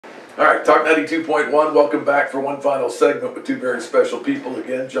All right, Talk 92.1, welcome back for one final segment with two very special people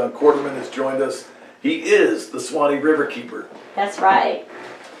again. John Quarterman has joined us. He is the Suwannee Riverkeeper. That's right.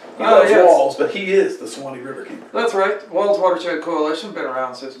 He loves WWALS, but he is the Suwannee Riverkeeper. That's right. WWALS Watershed Coalition, been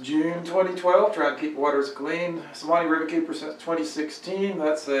around since June 2012, trying to keep waters clean. Suwannee Riverkeeper since 2016.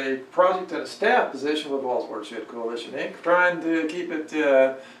 That's a project and a staff position with WWALS Watershed Coalition, Inc., trying to keep it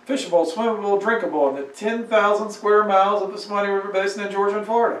fishable, swimmable, drinkable in the 10,000 square miles of the Suwannee River Basin in Georgia and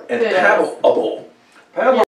Florida. And paddleable. Paddle